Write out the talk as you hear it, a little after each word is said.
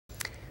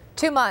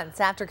2 months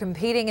after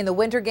competing in the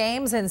Winter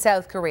Games in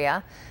South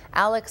Korea,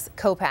 Alex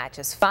Kopacz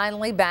is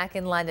finally back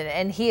in London,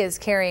 and he is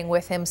carrying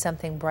with him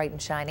something bright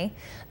and shiny.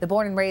 The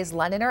born and raised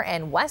Londoner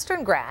and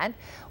Western grad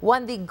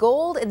won the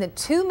gold in the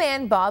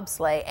two-man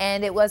bobsleigh,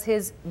 and it was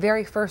his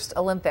very first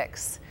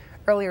Olympics.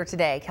 Earlier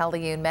today,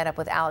 Yuen met up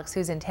with Alex,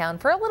 who's in town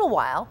for a little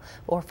while,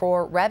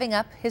 for revving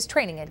up his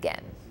training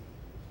again.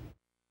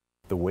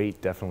 The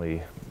weight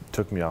definitely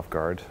took me off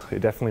guard.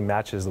 It definitely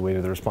matches the weight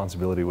of the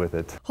responsibility with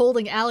it.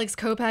 Holding Alex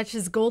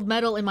Kopacz's gold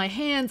medal in my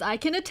hands, I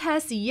can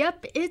attest,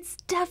 yep, it's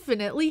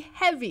definitely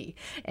heavy.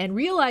 And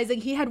realizing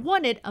he had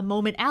won it, a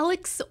moment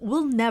Alex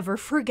will never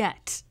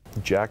forget.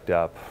 Jacked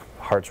up,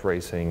 heart's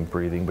racing,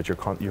 breathing, but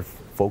you're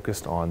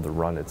focused on the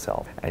run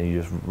itself. And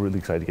you're just really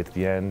excited to get to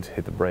the end,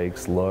 hit the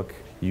brakes, look.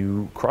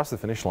 You cross the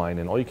finish line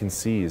and all you can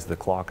see is the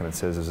clock and it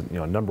says,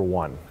 number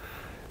 1.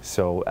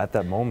 So at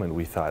that moment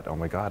we thought, oh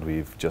my God,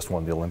 we've just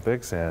won the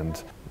Olympics,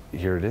 and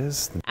here it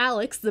is.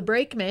 Alex, the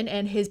brakeman,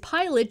 and his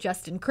pilot,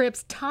 Justin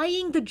Cripps,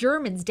 tying the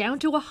Germans down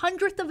to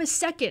 100th of a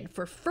second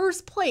for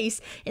first place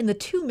in the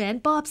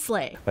two-man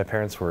bobsleigh. My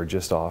parents were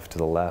just off to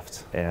the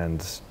left,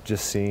 and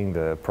just seeing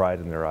the pride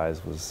in their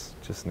eyes was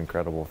just an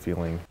incredible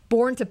feeling.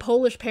 Born to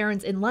Polish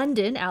parents in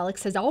London,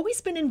 Alex has always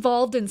been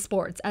involved in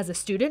sports as a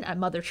student at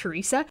Mother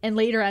Teresa and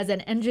later as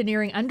an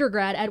engineering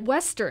undergrad at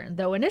Western,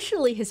 though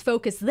initially his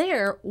focus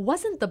there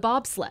wasn't the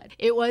bobsled,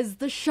 it was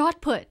the shot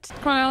put.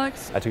 Come on,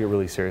 Alex. I took it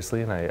really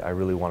seriously, and I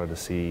really wanted to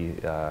see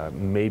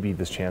maybe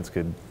this chance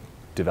could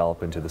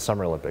develop into the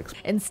Summer Olympics.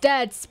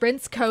 Instead,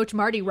 sprints coach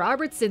Marty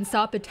Robertson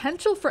saw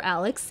potential for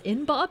Alex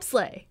in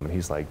bobsleigh. And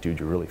he's like, dude,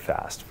 you're really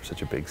fast for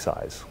such a big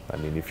size. I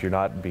mean, if you're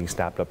not being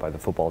snapped up by the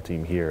football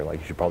team here, you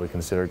should probably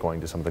consider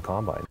going to some of the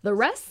combine. The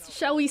rest,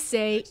 shall we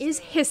say, is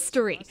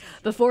history.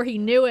 Before he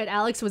knew it,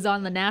 Alex was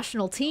on the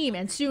national team,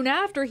 and soon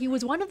after, he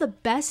was one of the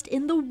best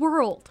in the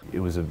world.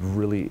 It was a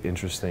really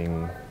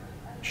interesting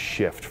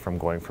shift from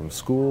going from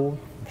school,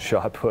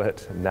 shot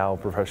put, now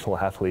professional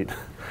athlete,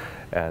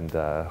 and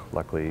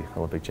luckily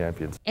Olympic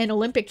champions. An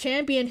Olympic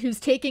champion who's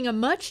taking a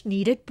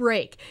much-needed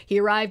break. He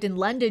arrived in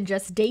London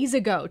just days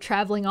ago,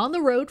 traveling on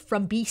the road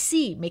from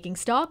BC, making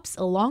stops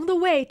along the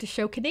way to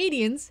show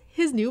Canadians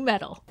his new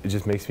medal. It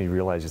just makes me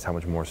realize just how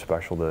much more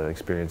special the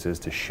experience is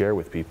to share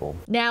with people.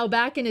 Now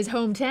back in his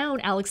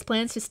hometown, Alex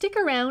plans to stick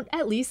around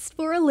at least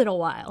for a little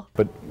while.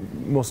 But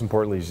most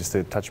importantly is just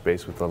to touch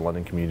base with the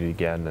London community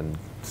again and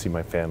see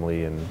my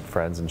family and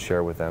friends and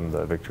share with them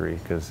the victory,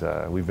 because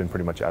we've been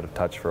pretty much out of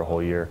touch for a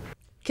whole year.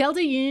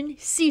 Yuen,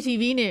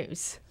 CTV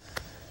News.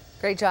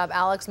 Great job,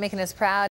 Alex, making us proud.